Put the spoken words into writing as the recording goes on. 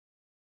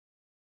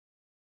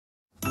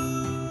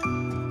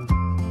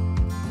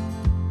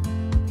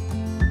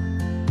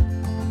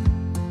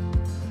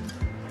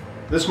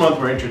This month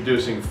we're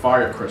introducing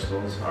fire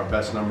crystals, our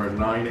best number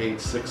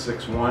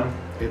 98661.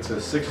 It's a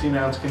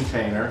 16-ounce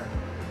container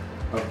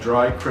of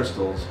dry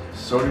crystals.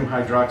 Sodium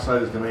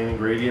hydroxide is the main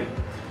ingredient,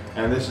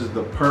 and this is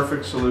the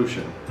perfect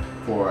solution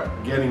for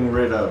getting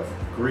rid of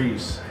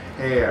grease,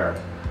 hair,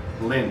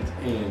 lint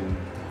in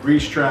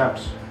grease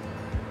traps,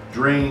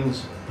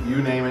 drains, you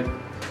name it.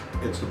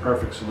 It's the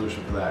perfect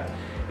solution for that.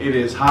 It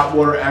is hot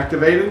water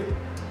activated,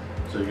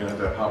 so you're going to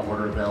have hot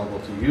water available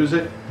to use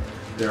it.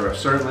 There are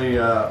certainly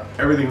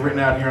everything written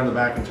out here on the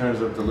back in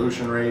terms of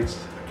dilution rates,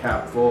 a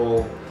cap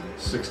full,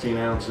 16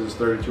 ounces,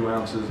 32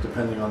 ounces,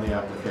 depending on the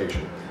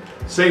application.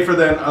 Safer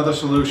than other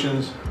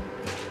solutions,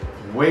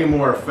 way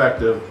more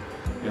effective.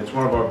 It's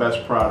one of our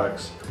best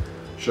products.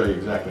 I'll show you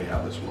exactly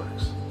how this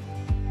works.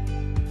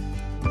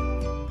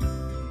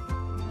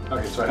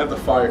 Okay, so I have the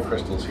fire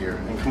crystals here,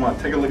 and come on,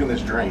 take a look at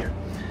this drain.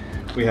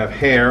 We have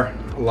hair,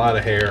 a lot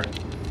of hair,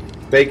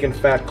 bacon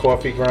fat,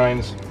 coffee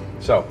grinds.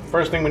 So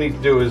first thing we need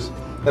to do is,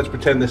 let's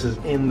pretend this is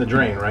in the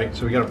drain, right?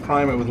 So we got to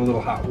prime it with a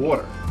little hot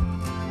water.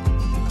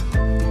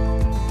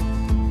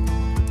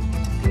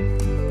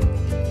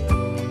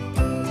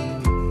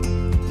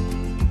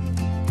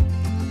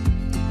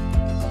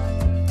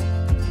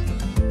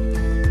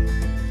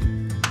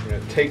 We're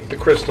going to take the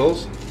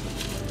crystals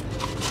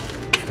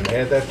and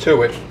add that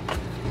to it.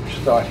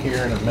 Start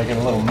hearing it making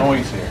a little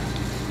noise here.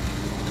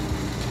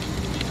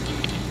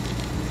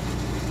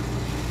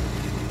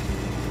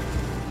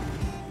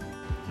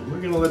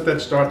 We're going to let that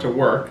start to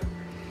work,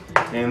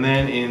 and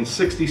then in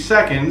 60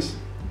 seconds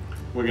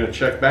we're going to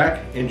check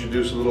back,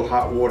 introduce a little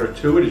hot water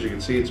to it. As you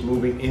can see, it's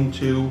moving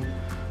into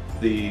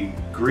the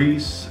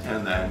grease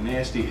and that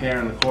nasty hair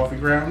in the coffee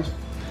grounds,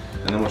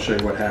 and then we'll show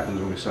you what happens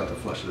when we start to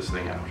flush this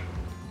thing out.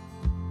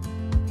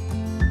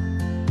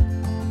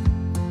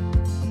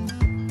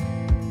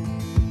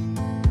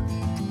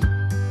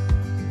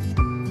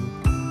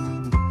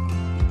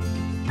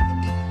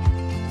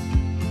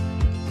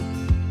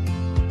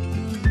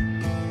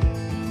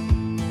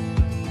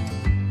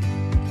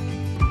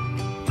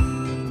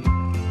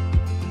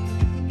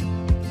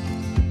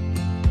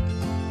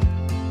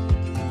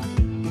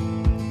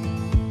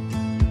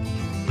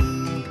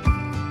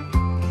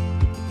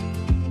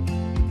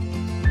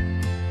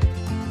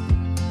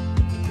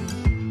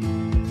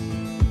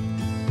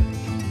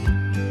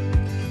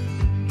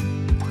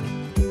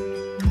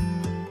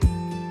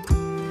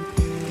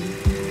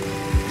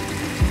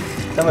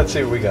 And let's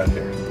see what we got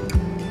here.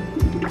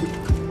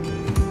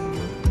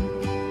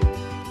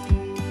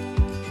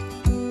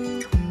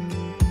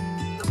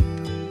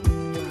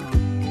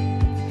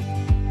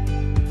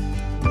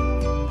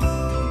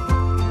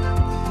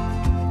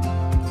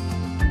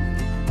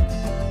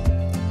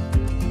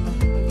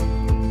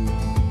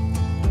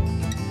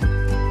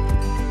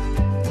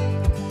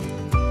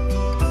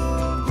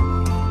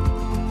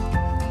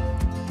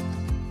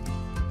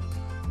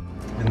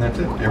 And that's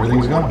it.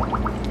 Everything's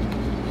gone.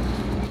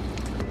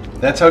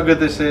 That's how good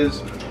this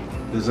is.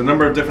 There's a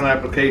number of different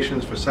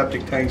applications for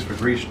septic tanks, for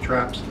grease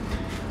traps.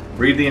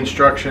 Read the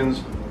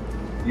instructions,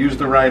 use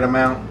the right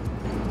amount.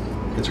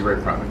 It's a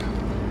great product.